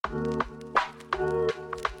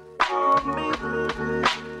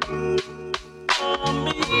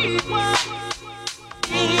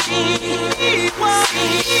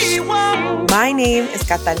My name is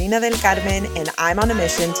Catalina del Carmen, and I'm on a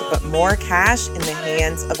mission to put more cash in the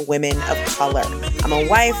hands of women of color. I'm a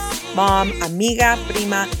wife, mom, amiga,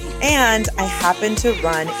 prima, and I happen to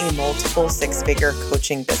run a multiple six-figure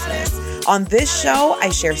coaching business. On this show, I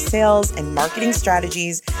share sales and marketing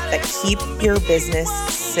strategies that keep your business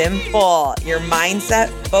simple, your mindset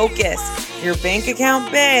focused, your bank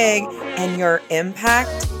account big, and your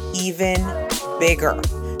impact even bigger.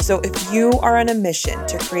 So if you are on a mission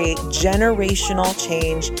to create generational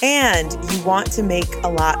change and you want to make a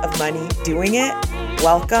lot of money doing it,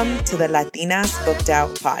 welcome to the Latinas Booked Out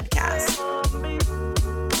podcast.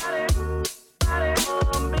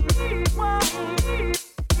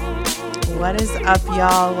 What is up,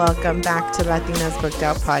 y'all? Welcome back to Latinas Booked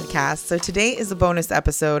Out podcast. So today is a bonus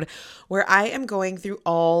episode where I am going through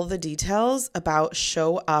all the details about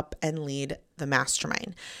Show Up and Lead the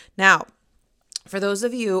Mastermind. Now, for those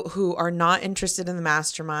of you who are not interested in the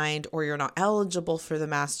mastermind or you're not eligible for the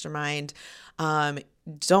mastermind,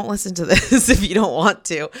 don't listen to this if you don't want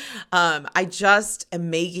to. I just am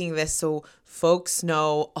making this so folks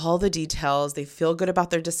know all the details, they feel good about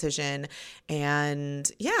their decision,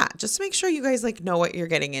 and yeah, just to make sure you guys know what you're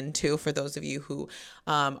getting into for those of you who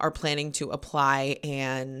are planning to apply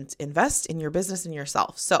and invest in your business and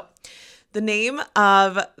yourself. So the name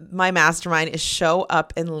of my mastermind is Show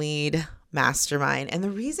Up and Lead Mastermind. And the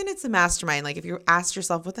reason it's a mastermind, if you ask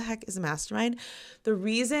yourself, what the heck is a mastermind? The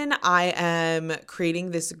reason I am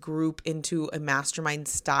creating this group into a mastermind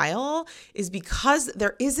style is because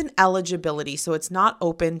there is an eligibility. So it's not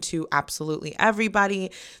open to absolutely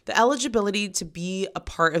everybody. The eligibility to be a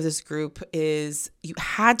part of this group is you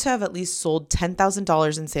had to have at least sold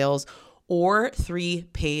 $10,000 in sales or 3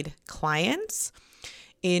 paid clients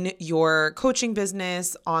in your coaching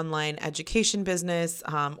business, online education business,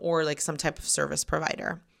 or some type of service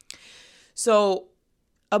provider. So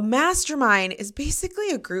a mastermind is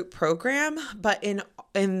basically a group program, but in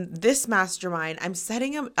this mastermind, I'm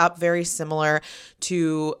setting them up very similar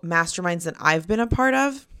to masterminds that I've been a part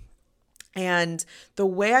of. And the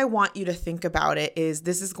way I want you to think about it is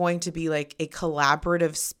this is going to be a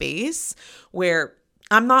collaborative space where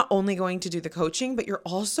I'm not only going to do the coaching, but you're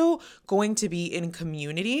also going to be in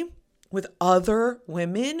community with other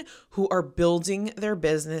women who are building their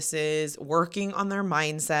businesses, working on their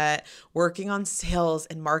mindset, working on sales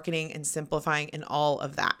and marketing and simplifying and all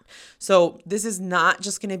of that. So this is not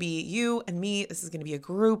just going to be you and me. This is going to be a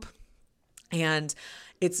group. And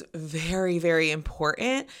it's very, very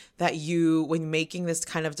important that you, when making this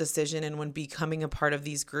kind of decision and when becoming a part of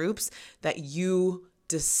these groups, that you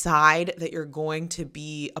decide that you're going to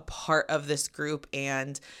be a part of this group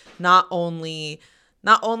and not only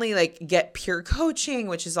get peer coaching,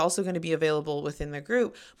 which is also going to be available within the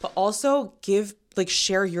group, but also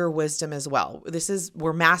share your wisdom as well.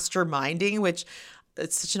 We're masterminding, which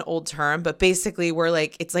it's such an old term, but basically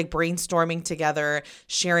it's brainstorming together,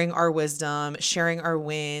 sharing our wisdom, sharing our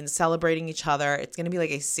wins, celebrating each other. It's going to be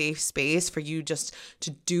a safe space for you just to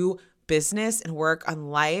do business and work on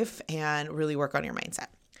life and really work on your mindset.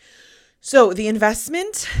 So the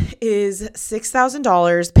investment is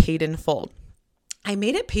 $6,000 paid in full. I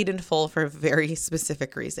made it paid in full for a very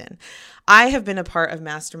specific reason. I have been a part of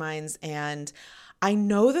masterminds and I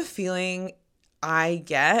know the feeling I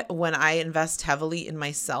get when I invest heavily in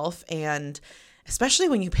myself, and especially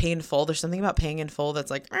when you pay in full, there's something about paying in full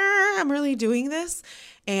that's I'm really doing this.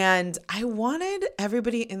 And I wanted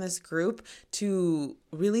everybody in this group to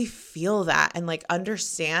really feel that and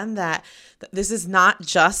understand that this is not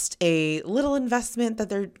just a little investment that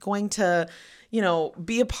they're going to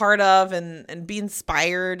be a part of and be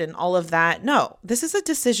inspired and all of that. No, this is a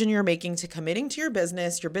decision you're making to committing to your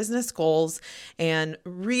business goals, and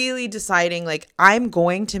really deciding I'm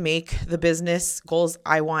going to make the business goals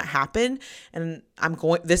I want happen. And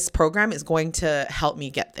this program is going to help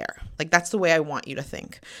me get there. That's the way I want you to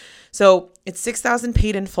think. So it's $6,000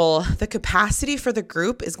 paid in full. The capacity for the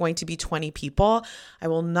group is going to be 20 people. I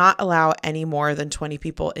will not allow any more than 20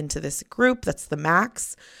 people into this group. That's the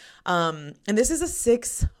max. And this is a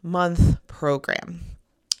 6-month program.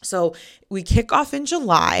 So we kick off in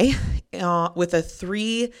July with a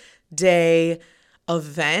 3-day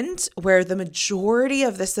event where the majority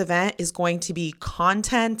of this event is going to be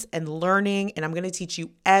content and learning. And I'm going to teach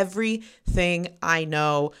you everything I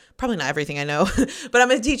know, probably not everything I know, but I'm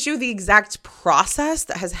going to teach you the exact process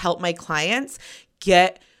that has helped my clients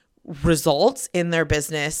get results in their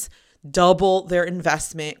business double their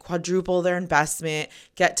investment, quadruple their investment,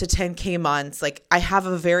 get to 10K months. Like I have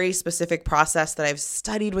a very specific process that I've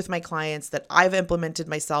studied with my clients, that I've implemented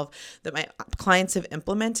myself, that my clients have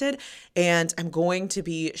implemented. And I'm going to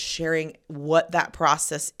be sharing what that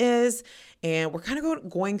process is. And we're kind of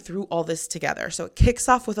going through all this together. So it kicks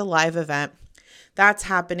off with a live event. That's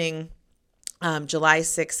happening July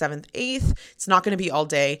 6th, 7th, 8th. It's not going to be all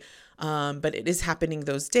day, but it is happening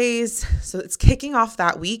those days. So it's kicking off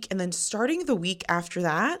that week. And then starting the week after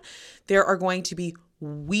that, there are going to be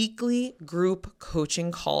weekly group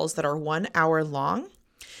coaching calls that are 1 hour long.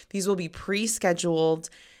 These will be pre-scheduled.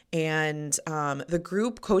 And the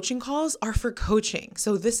group coaching calls are for coaching.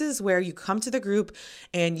 So this is where you come to the group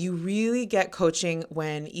and you really get coaching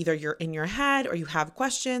when either you're in your head or you have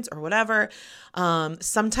questions or whatever.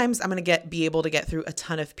 Sometimes I'm going to be able to get through a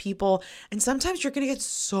ton of people. And sometimes you're going to get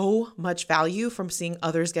so much value from seeing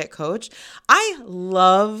others get coached. I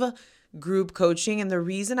love group coaching. And the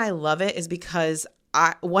reason I love it is because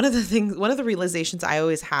one of the realizations I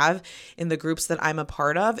always have in the groups that I'm a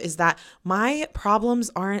part of is that my problems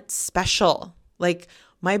aren't special. Like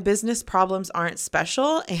my business problems aren't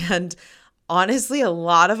special. And honestly, a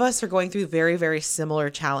lot of us are going through very, very similar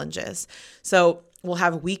challenges. So we'll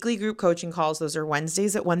have weekly group coaching calls. Those are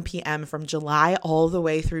Wednesdays at 1 p.m. from July all the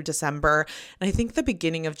way through December. And I think the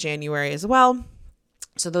beginning of January as well.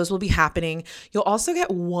 So those will be happening. You'll also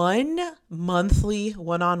get one monthly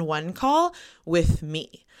one-on-one call with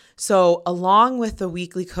me. So along with the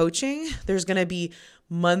weekly coaching, there's going to be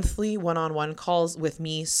monthly one-on-one calls with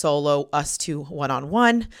me solo, us two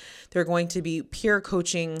one-on-one. They're going to be peer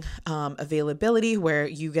coaching availability where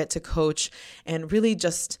you get to coach and really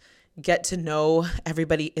just get to know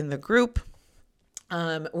everybody in the group.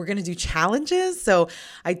 We're going to do challenges. So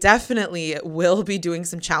I definitely will be doing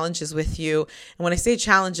some challenges with you. And when I say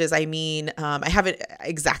challenges, I mean, I haven't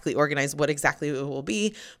exactly organized what exactly it will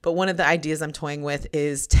be, but one of the ideas I'm toying with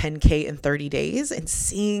is 10K in 30 days and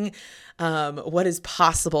seeing what is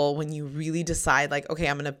possible when you really decide like, okay,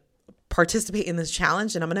 I'm going to participate in this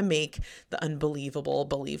challenge and I'm going to make the unbelievable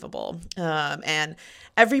believable. And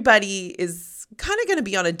everybody is kind of going to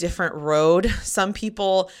be on a different road. Some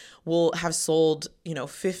people will have sold,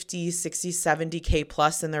 50, 60, 70K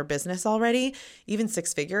plus in their business already, even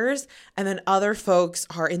six figures. And then other folks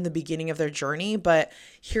are in the beginning of their journey. But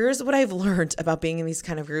here's what I've learned about being in these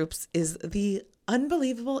kind of groups is the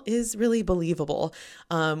unbelievable is really believable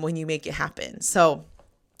when you make it happen. So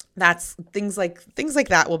that's things like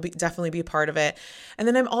that will definitely be a part of it. And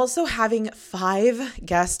then I'm also having 5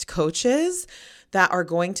 guest coaches that are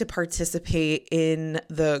going to participate in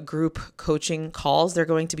the group coaching calls. They're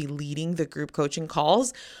going to be leading the group coaching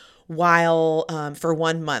calls while for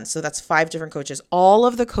 1 month. So that's 5 different coaches. All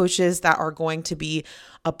of the coaches that are going to be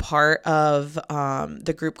a part of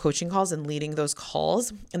the group coaching calls and leading those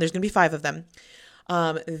calls, and there's going to be 5 of them.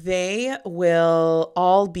 They will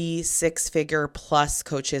all be 6-figure plus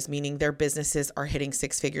coaches, meaning their businesses are hitting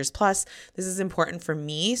 6 figures plus. This is important for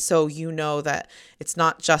me. So you know that it's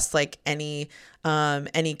not just like any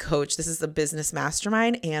coach. This is a business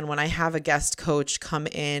mastermind. And when I have a guest coach come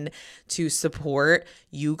in to support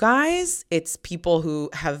you guys, it's people who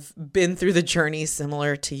have been through the journey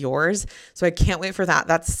similar to yours. So I can't wait for that.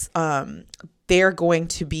 That's, they're going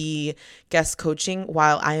to be guest coaching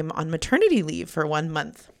while I'm on maternity leave for 1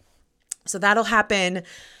 month. So that'll happen.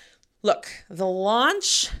 Look, the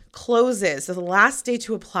launch closes. So the last day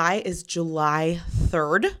to apply is July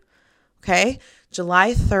 3rd. Okay.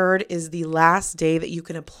 July 3rd is the last day that you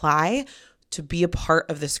can apply to be a part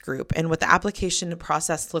of this group. And what the application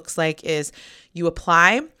process looks like is you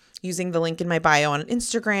apply using the link in my bio on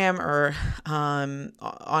Instagram or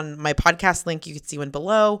on my podcast link. You can see one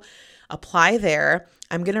below. Apply there.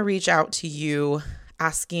 I'm going to reach out to you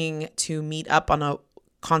asking to meet up on a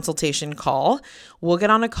consultation call. We'll get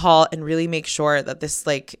on a call and really make sure that this,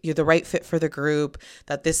 like, you're the right fit for the group,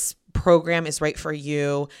 that this program is right for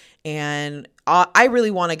you. And I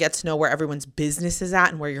really want to get to know where everyone's business is at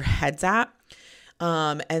and where your head's at.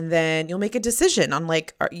 And then you'll make a decision on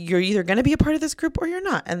like, you're either going to be a part of this group or you're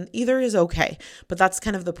not. And either is okay. But that's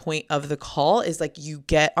kind of the point of the call is like you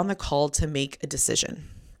get on the call to make a decision.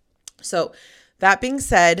 So that being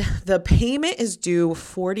said, the payment is due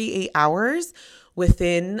 48 hours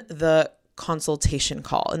within the consultation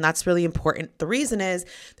call. And that's really important. The reason is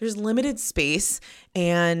there's limited space.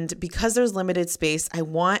 And because there's limited space, I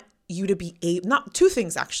want you to be not two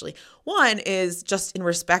things actually. One is just in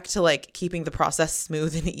respect to like keeping the process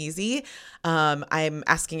smooth and easy. I'm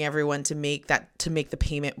asking everyone to make the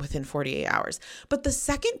payment within 48 hours. But the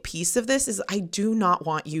second piece of this is I do not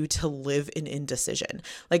want you to live in indecision.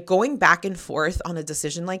 Like going back and forth on a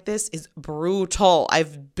decision like this is brutal.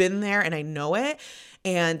 I've been there and I know it.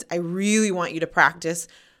 And I really want you to practice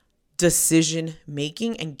decision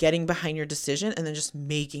making and getting behind your decision and then just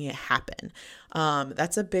making it happen.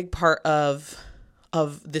 That's a big part of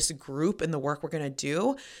this group and the work we're going to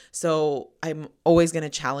do. So I'm always going to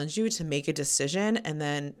challenge you to make a decision and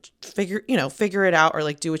then figure it out or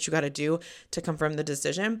like do what you got to do to confirm the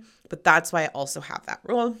decision. But that's why I also have that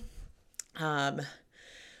rule.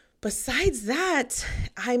 Besides that,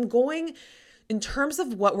 I'm going, in terms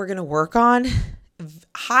of what we're going to work on,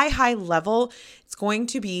 high level, it's going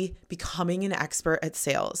to be becoming an expert at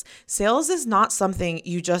sales. Sales is not something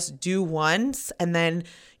you just do once and then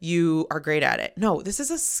you are great at it. No, this is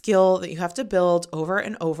a skill that you have to build over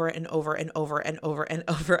and over and over and over and over and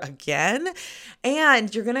over again.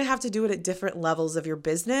 And you're going to have to do it at different levels of your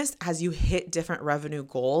business as you hit different revenue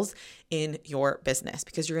goals in your business,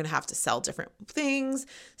 because you're going to have to sell different things,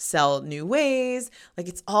 sell new ways. Like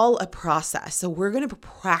it's all a process. So we're going to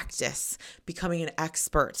practice becoming an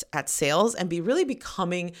expert at sales and be really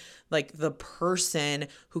becoming like the person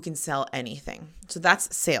who can sell anything. So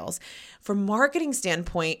that's sales. From marketing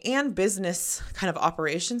standpoint and business kind of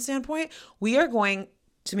operation standpoint, we are going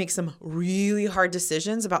to make some really hard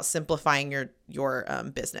decisions about simplifying your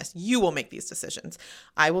business. You will make these decisions.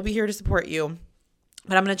 I will be here to support you.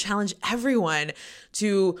 But I'm going to challenge everyone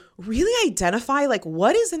to really identify like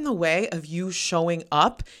what is in the way of you showing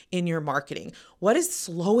up in your marketing. What is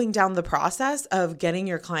slowing down the process of getting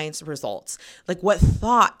your clients results? Like what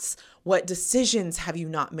thoughts, what decisions have you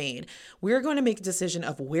not made? We're going to make a decision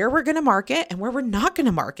of where we're going to market and where we're not going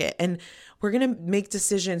to market. And we're going to make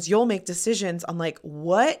decisions. You'll make decisions on like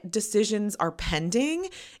what decisions are pending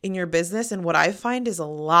in your business. And what I find is a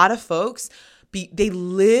lot of folks they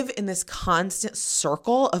live in this constant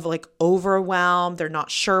circle of like overwhelm. They're not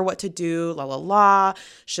sure what to do. La, la, la.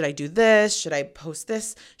 Should I do this? Should I post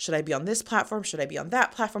this? Should I be on this platform? Should I be on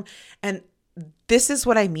that platform? And this is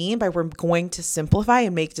what I mean by we're going to simplify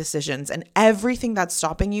and make decisions, and everything that's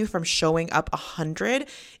stopping you from showing up 100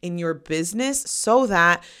 in your business so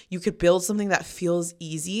that you could build something that feels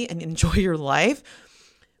easy and enjoy your life.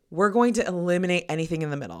 We're going to eliminate anything in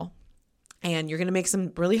the middle. And you're going to make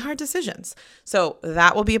some really hard decisions. So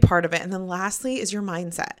that will be a part of it. And then lastly is your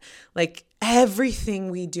mindset. Like everything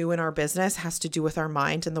we do in our business has to do with our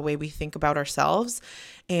mind and the way we think about ourselves.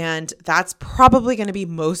 And that's probably going to be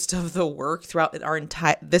most of the work throughout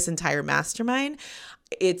this entire mastermind.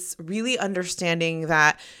 It's really understanding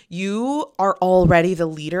that you are already the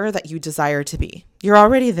leader that you desire to be. You're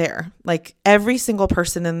already there. Like every single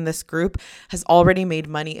person in this group has already made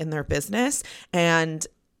money in their business, and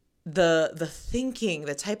the thinking,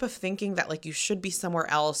 the type of thinking that like you should be somewhere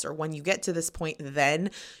else, or when you get to this point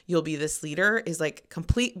then you'll be this leader, is like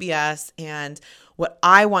complete BS. And what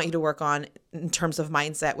I want you to work on in terms of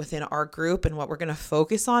mindset within our group and what we're going to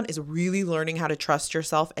focus on is really learning how to trust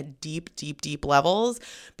yourself at deep levels,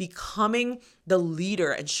 becoming the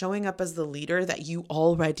leader and showing up as the leader that you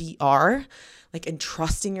already are, like, and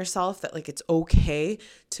trusting yourself that like it's okay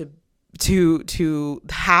to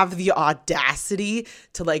have the audacity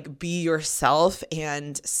to like be yourself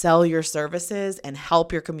and sell your services and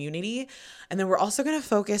help your community. And then we're also going to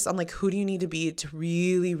focus on like, who do you need to be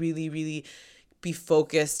really be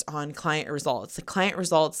focused on client results. The client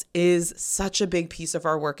results is such a big piece of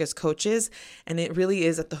our work as coaches, and it really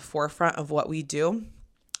is at the forefront of what we do.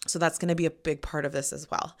 So that's going to be a big part of this as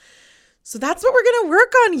well. So that's what we're going to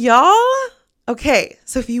work on, y'all. Okay,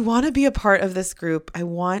 so if you want to be a part of this group, I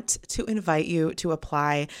want to invite you to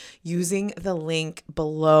apply using the link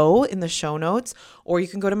below in the show notes, or you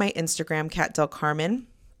can go to my Instagram, Kat Del Carmen,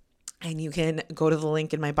 and you can go to the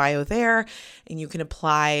link in my bio there, and you can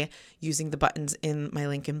apply using the buttons in my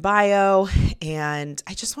link in bio. And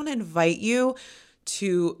I just want to invite you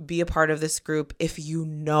to be a part of this group if you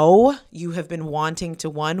know you have been wanting to,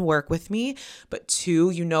 one, work with me, but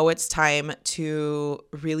two, you know it's time to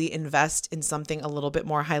really invest in something a little bit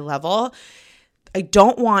more high level. I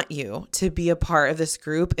don't want you to be a part of this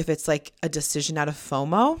group if it's like a decision out of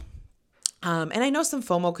FOMO. And I know some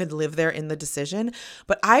FOMO could live there in the decision,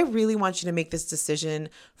 but I really want you to make this decision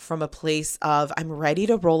from a place of I'm ready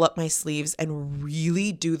to roll up my sleeves and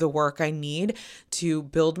really do the work I need to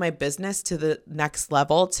build my business to the next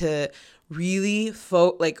level, to really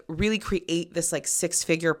really create this like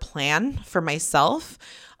 6-figure plan for myself,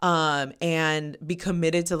 and be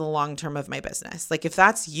committed to the long term of my business. Like if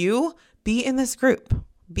that's you, be in this group.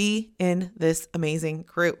 Be in this amazing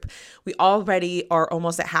group. We already are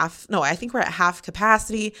almost at I think we're at half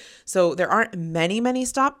capacity. So there aren't many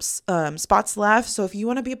spots left. So if you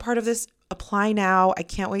want to be a part of this, apply now. I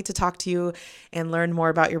can't wait to talk to you and learn more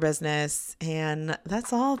about your business. And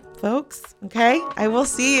that's all, folks. Okay. I will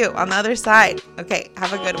see you on the other side. Okay.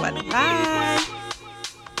 Have a good one. Bye.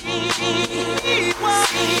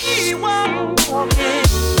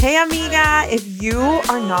 Hey amiga, if you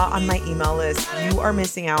are not on my email list, you are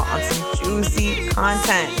missing out on some juicy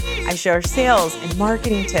content. I share sales and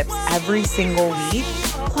marketing tips every single week.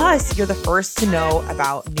 Plus, you're the first to know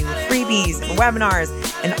about new freebies and webinars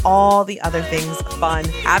and all the other things fun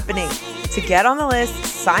happening. To get on the list,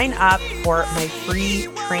 sign up for my free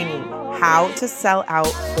training, How to Sell Out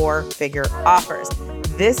 4-Figure Offers.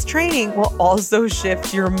 This training will also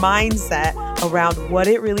shift your mindset around what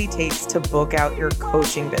it really takes to book out your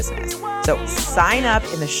coaching business. So sign up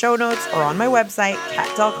in the show notes or on my website,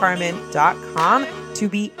 katdelcarmen.com, to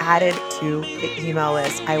be added to the email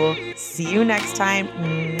list. I will see you next time.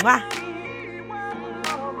 Mwah.